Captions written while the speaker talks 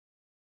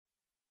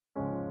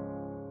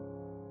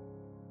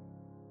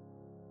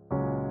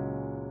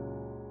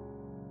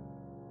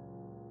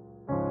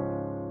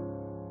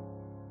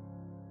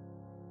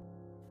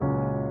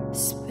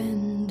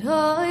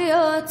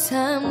your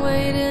time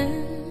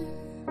waiting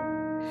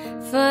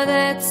for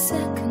that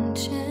second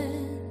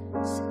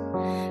chance,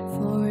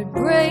 for a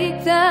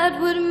break that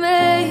would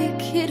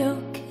make it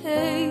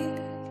okay.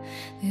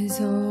 There's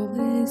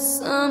always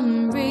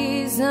some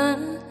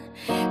reason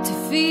to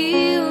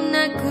feel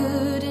not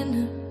good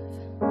enough,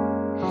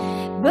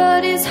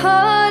 but it's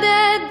hard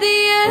at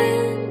the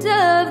end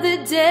of the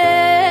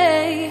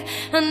day.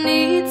 I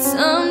need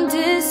some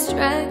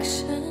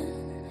distraction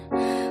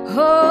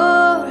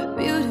or a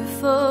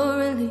beautiful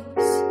release.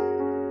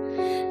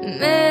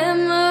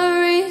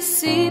 Memories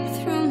seep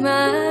through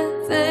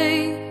my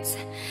veins.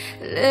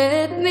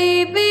 Let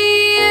me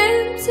be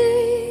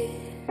empty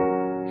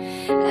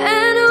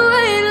and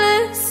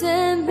weightless,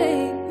 and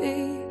maybe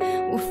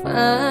we'll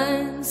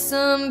find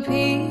some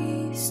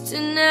peace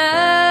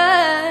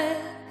tonight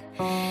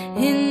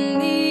in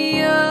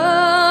the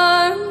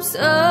arms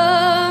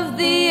of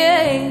the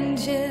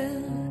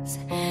angels.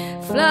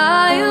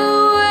 Fly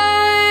away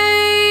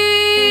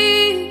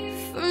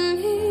from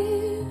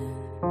here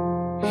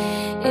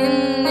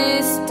in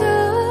this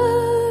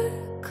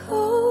dark,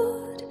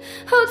 cold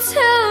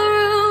hotel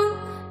room,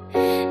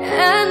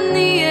 and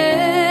the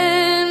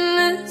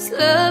endless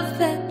love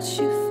that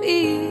you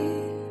feel.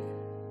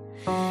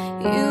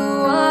 You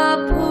are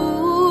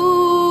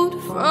pulled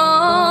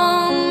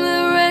from the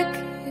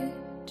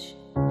wreckage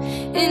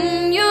in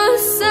your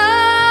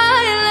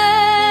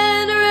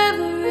silent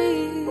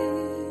reverie,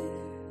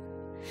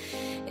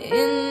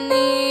 in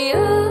the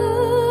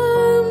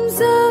arms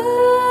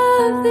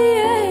of the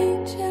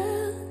angel.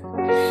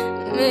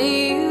 May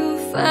you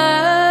find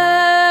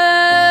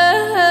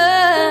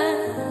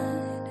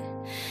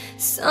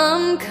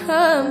some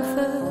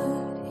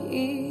comfort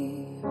here.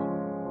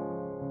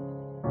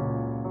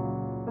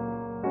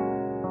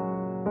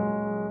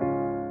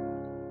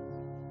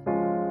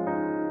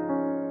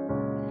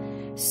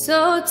 So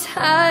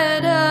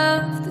tired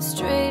of the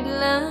straight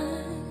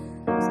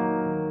lines,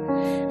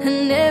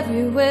 and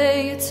everywhere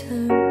you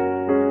turn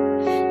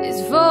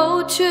there's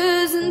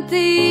vultures and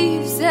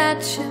thieves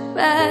at your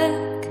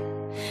back.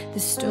 The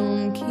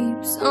storm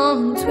keeps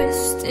on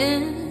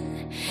twisting.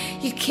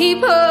 You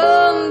keep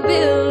on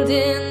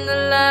building the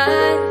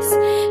lies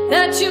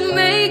that you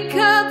make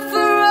up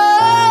for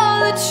all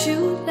that you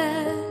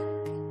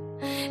lack.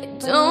 It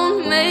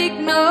don't make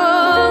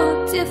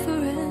no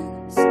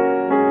difference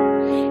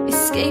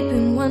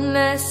escaping one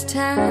last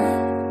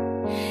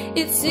time.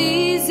 It's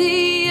easy